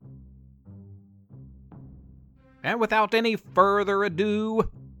And without any further ado,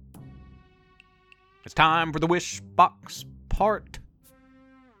 it's time for the Wish Box Part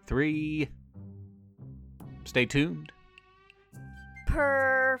 3. Stay tuned.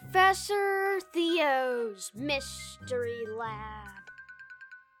 Professor Theo's Mystery Lab.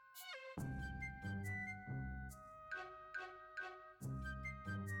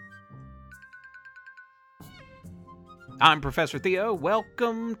 I'm Professor Theo.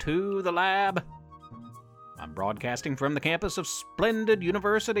 Welcome to the lab. I'm broadcasting from the campus of Splendid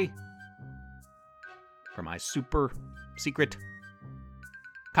University. For my super secret,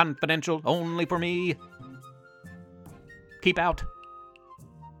 confidential, only for me, keep out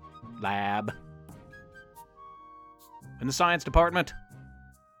lab. In the science department,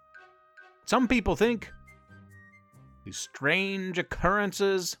 some people think the strange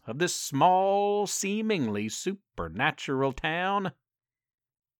occurrences of this small, seemingly supernatural town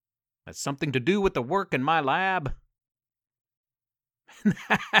has something to do with the work in my lab.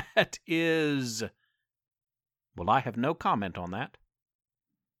 That is... well, I have no comment on that.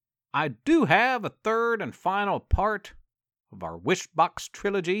 I do have a third and final part of our Wishbox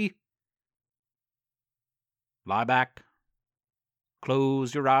trilogy. Lie back,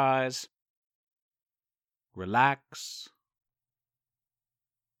 close your eyes, relax,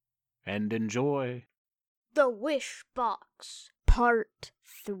 and enjoy. The Wish Box Part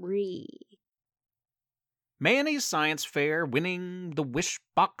 3. Manny's Science Fair winning the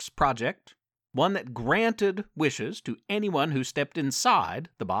Wishbox project, one that granted wishes to anyone who stepped inside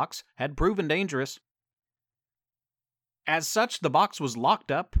the box, had proven dangerous. As such, the box was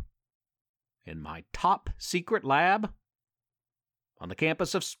locked up in my top secret lab on the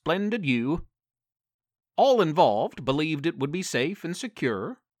campus of Splendid U. All involved believed it would be safe and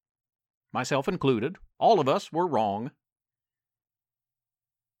secure, myself included. All of us were wrong.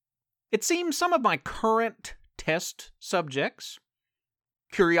 It seems some of my current test subjects,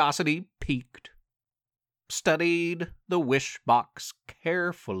 curiosity piqued, studied the Wishbox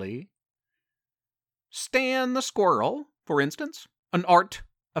carefully. Stan the squirrel, for instance, an art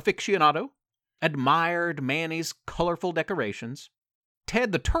aficionado, admired Manny's colorful decorations.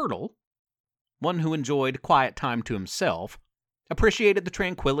 Ted the turtle, one who enjoyed quiet time to himself, appreciated the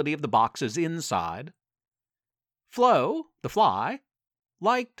tranquility of the box's inside. Flo, the fly,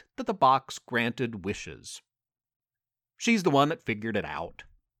 liked that the box granted wishes. She's the one that figured it out.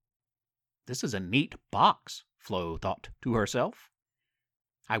 This is a neat box, Flo thought to herself.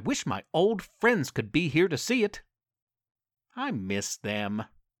 I wish my old friends could be here to see it. I miss them.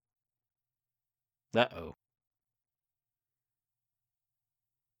 Uh-oh.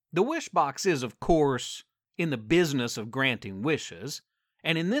 The Wishbox is, of course, in the business of granting wishes,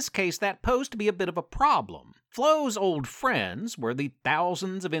 and in this case that posed to be a bit of a problem. Flo's old friends were the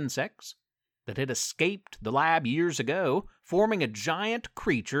thousands of insects that had escaped the lab years ago, forming a giant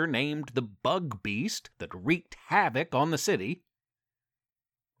creature named the Bug Beast that wreaked havoc on the city.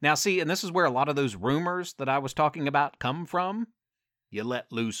 Now see, and this is where a lot of those rumors that I was talking about come from. You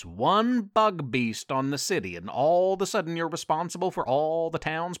let loose one Bug Beast on the city, and all of a sudden you're responsible for all the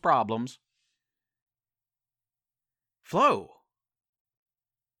town's problems. Flo,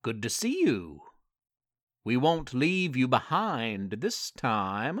 good to see you. We won't leave you behind this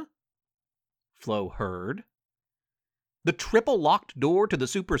time, Flo heard. The triple-locked door to the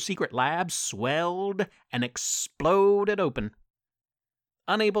super-secret lab swelled and exploded open.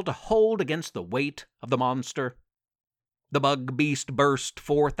 Unable to hold against the weight of the monster, the Bug Beast burst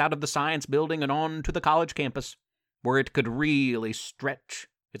forth out of the science building and onto the college campus, where it could really stretch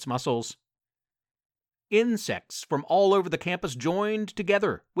its muscles. Insects from all over the campus joined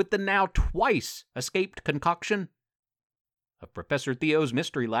together with the now twice escaped concoction of Professor Theo's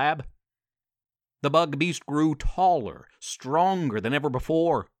Mystery Lab. The Bug Beast grew taller, stronger than ever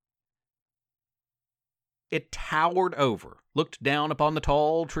before. It towered over, looked down upon the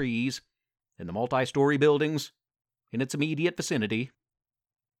tall trees and the multi-story buildings in its immediate vicinity.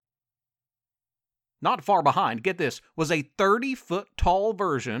 Not far behind, get this, was a 30-foot-tall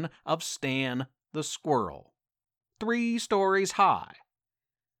version of Stan the squirrel, 3 stories high.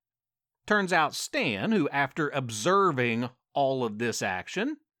 Turns out Stan, who after observing all of this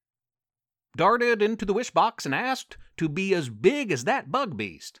action, darted into the Wishbox and asked to be as big as that Bug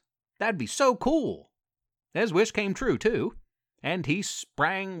Beast. That'd be so cool. His wish came true, too, and he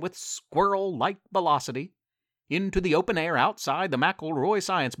sprang with squirrel-like velocity into the open air outside the McElroy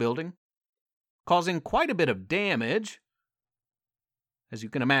Science Building, causing quite a bit of damage, as you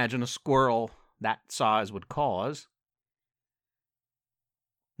can imagine a squirrel that size would cause.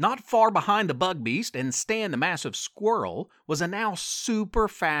 Not far behind the Bug Beast and Stan the massive squirrel was a now super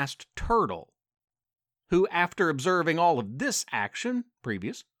fast turtle, who, after observing all of this action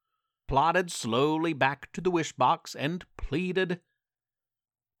previous, plodded slowly back to the wish box and pleaded,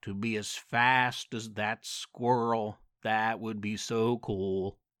 "To be as fast as that squirrel, that would be so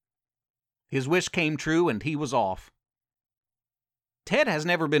cool." His wish came true and he was off. Ted has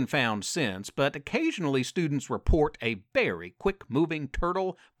never been found since, but occasionally students report a very quick-moving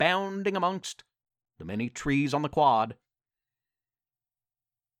turtle bounding amongst the many trees on the quad.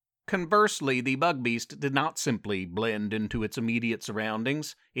 Conversely, the bug beast did not simply blend into its immediate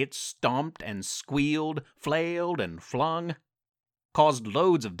surroundings. It stomped and squealed, flailed and flung, caused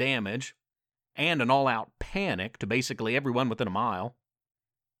loads of damage, and an all-out panic to basically everyone within a mile.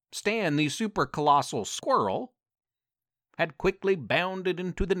 Stan, the super colossal squirrel, had quickly bounded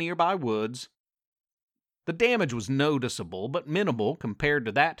into the nearby woods. The damage was noticeable, but minimal compared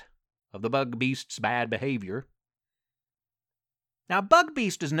to that of the bug beast's bad behavior. Now, bug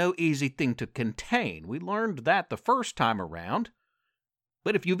beast is no easy thing to contain. We learned that the first time around.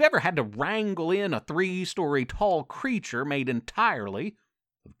 But if you've ever had to wrangle in a 3-story tall creature made entirely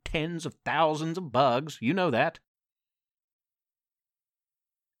of tens of thousands of bugs, you know that.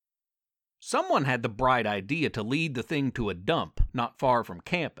 Someone had the bright idea to lead the thing to a dump not far from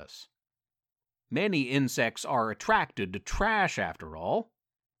campus. Many insects are attracted to trash, after all.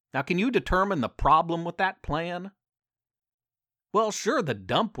 Now, can you determine the problem with that plan? Well, sure, the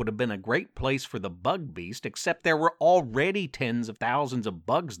dump would have been a great place for the bug beast, except there were already tens of thousands of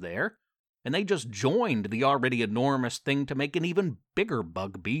bugs there, and they just joined the already enormous thing to make an even bigger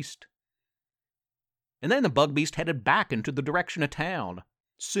bug beast. And then the bug beast headed back into the direction of town.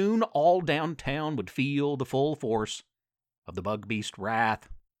 Soon all downtown would feel the full force of the bug beast's wrath.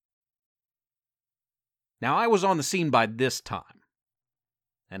 Now, I was on the scene by this time,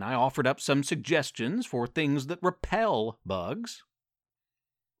 and I offered up some suggestions for things that repel bugs.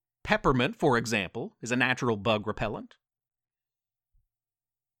 Peppermint, for example, is a natural bug repellent.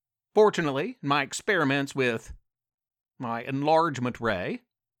 Fortunately, in my experiments with my enlargement ray,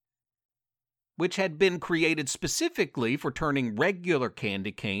 which had been created specifically for turning regular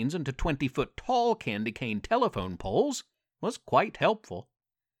candy canes into 20-foot tall candy cane telephone poles, was quite helpful.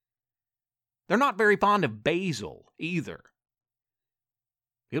 They're not very fond of basil, either.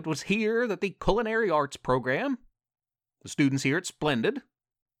 It was here that the culinary arts program, the students here at Splendid,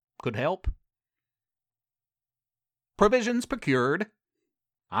 could help. Provisions procured.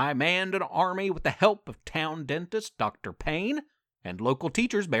 I manned an army with the help of town dentist Dr. Payne and local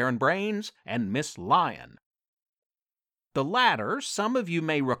teachers Baron Brains and Miss Lyon. The latter, some of you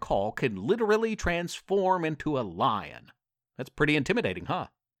may recall, can literally transform into a lion. That's pretty intimidating, huh?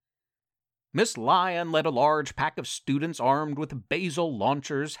 Miss Lyon led a large pack of students armed with basil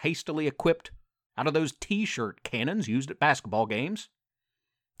launchers hastily equipped out of those T-shirt cannons used at basketball games.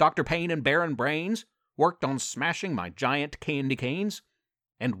 Dr. Payne and Baron Brains worked on smashing my giant candy canes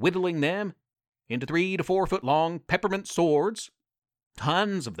and whittling them into 3 to 4 foot long peppermint swords,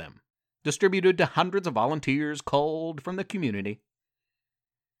 tons of them, distributed to hundreds of volunteers culled from the community.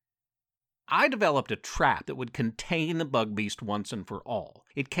 I developed a trap that would contain the bug beast once and for all.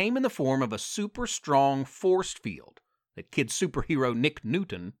 It came in the form of a super strong force field that kid superhero Nick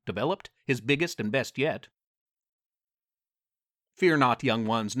Newton developed, his biggest and best yet. Fear not, young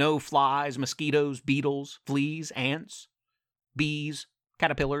ones, no flies, mosquitoes, beetles, fleas, ants, bees,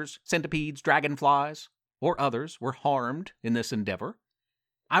 caterpillars, centipedes, dragonflies, or others were harmed in this endeavor.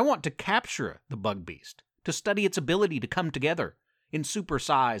 I want to capture the bug beast, to study its ability to come together in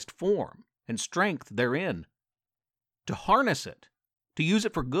supersized form and strength therein, to harness it, to use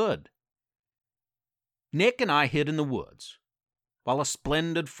it for good. Nick and I hid in the woods, while a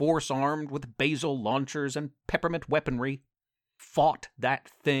splendid force armed with basil launchers and peppermint weaponry fought that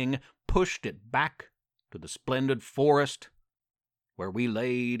thing, pushed it back to the splendid forest where we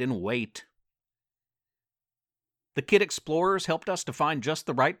laid in wait. The kid explorers helped us to find just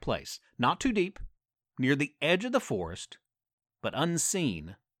the right place, not too deep, near the edge of the forest, but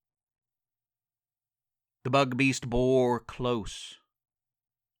unseen. The bug beast bore close.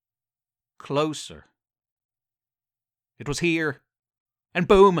 Closer. It was here, and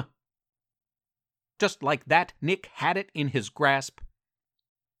boom! Just like that, Nick had it in his grasp.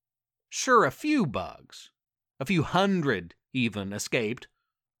 Sure, a few bugs, a few hundred even, escaped,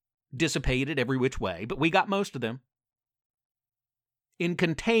 dissipated every which way, but we got most of them. In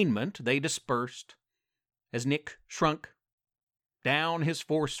containment, they dispersed as Nick shrunk down his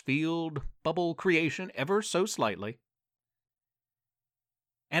force field bubble creation ever so slightly,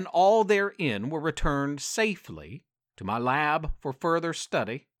 and all therein were returned safely to my lab for further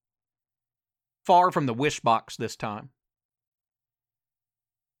study, far from the wish box this time.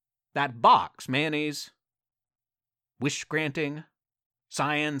 That box, Mayonnaise, wish-granting,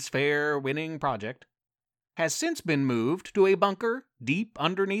 science fair winning project has since been moved to a bunker deep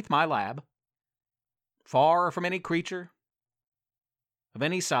underneath my lab, far from any creature of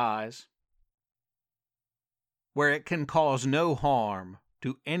any size, where it can cause no harm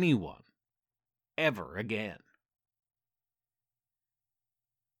to anyone ever again.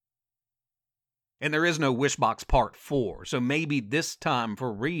 And there is no Wishbox Part 4, so maybe this time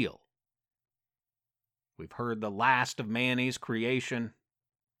for real. We've heard the last of Manny's creation.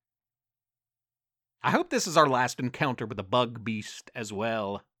 I hope this is our last encounter with the bug beast as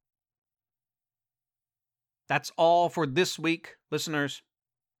well. That's all for this week, listeners.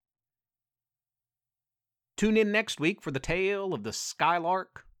 Tune in next week for the tale of the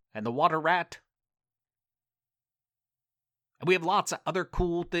skylark and the water rat. And we have lots of other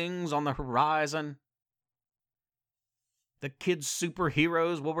cool things on the horizon. The Kids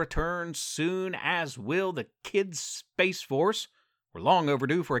Superheroes will return soon, as will the Kids Space Force. We're long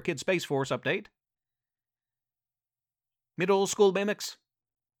overdue for a Kids Space Force update. Middle School Mimics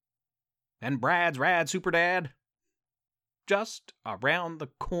and Brad's Rad Super Dad just around the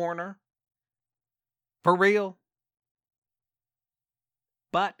corner. For real.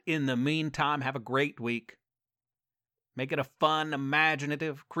 But in the meantime, have a great week. Make it a fun,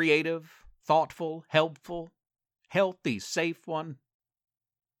 imaginative, creative, thoughtful, helpful, healthy, safe one.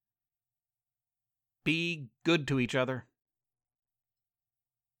 Be good to each other.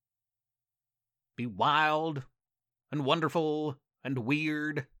 Be wild and wonderful and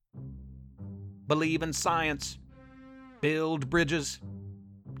weird. Believe in science. Build bridges.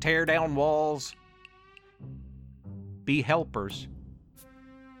 Tear down walls. Be helpers.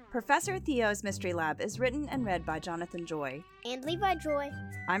 Professor Theo's Mystery Lab is written and read by Jonathan Joy. And Levi Joy.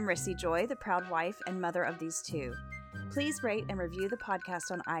 I'm Rissy Joy, the proud wife and mother of these two. Please rate and review the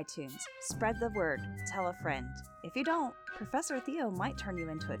podcast on iTunes. Spread the word. Tell a friend. If you don't, Professor Theo might turn you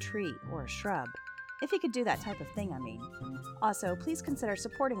into a tree or a shrub. If he could do that type of thing, I mean. Also, please consider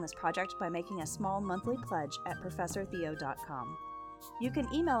supporting this project by making a small monthly pledge at ProfessorTheo.com. You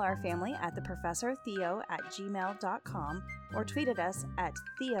can email our family at theprofessortheo@gmail.com or tweet at us at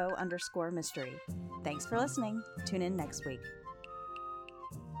Theo_mystery. Thanks for listening. Tune in next week.